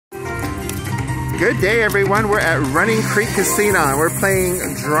Good day, everyone. We're at Running Creek Casino and we're playing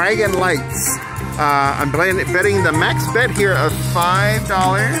Dragon Lights. I'm betting the max bet here of $5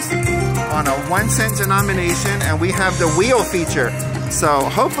 on a 1-cent denomination, and we have the wheel feature. So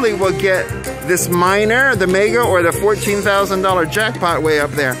hopefully we'll get this minor, the mega, or the $14,000 jackpot way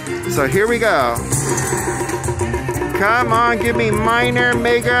up there. So here we go. Come on, give me minor,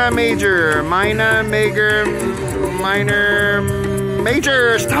 mega, major. Minor, mega, minor,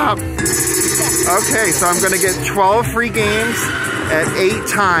 major. Stop. Okay, so I'm going to get 12 free games at 8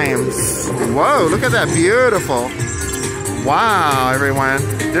 times. Whoa, look at that. Beautiful. Wow, everyone.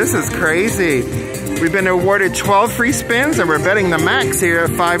 This is crazy. We've been awarded 12 free spins, and we're betting the max here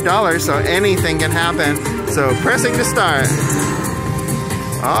at $5, so anything can happen. So pressing to start.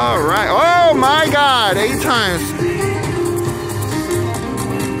 All right. Oh, my God. 8 times.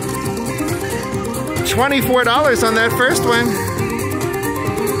 $24 on that first one.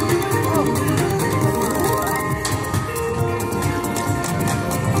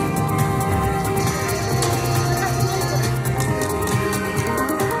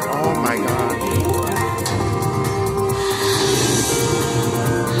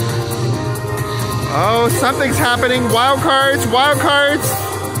 Oh, something's happening. Wild cards, wild cards.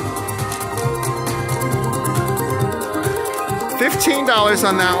 $15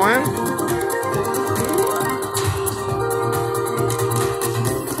 on that one.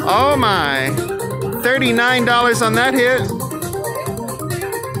 Oh my. $39 on that hit.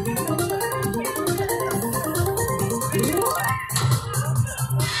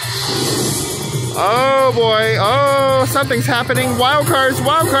 Oh boy, oh, something's happening. Wild cards,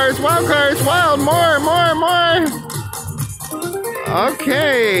 wild cards, wild cards, wild, more.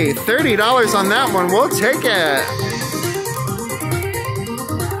 Okay, $30 on that one, we'll take it.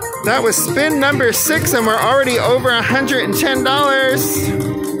 That was spin number 6 and we're already over $110.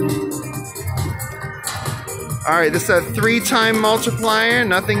 All right, this is a 3-time multiplier,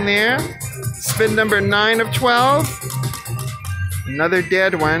 nothing there. Spin number 9 of 12. Another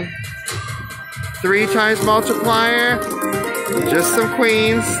dead one. 3 times multiplier, just some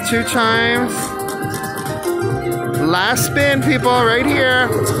queens, 2 times. Last spin, people, right here.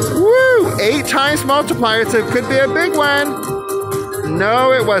 Woo! 8 times multiplier, so it could be a big one.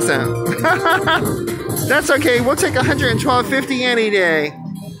 No, it wasn't. That's okay, we'll take $112.50 any day.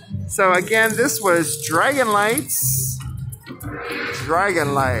 So again, this was Dragon Lights.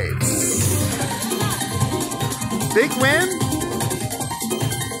 Dragon Lights. Big win.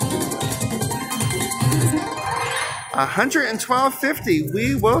 $112.50.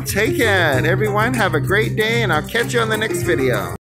 We will take it. Everyone, have a great day, and I'll catch you on the next video.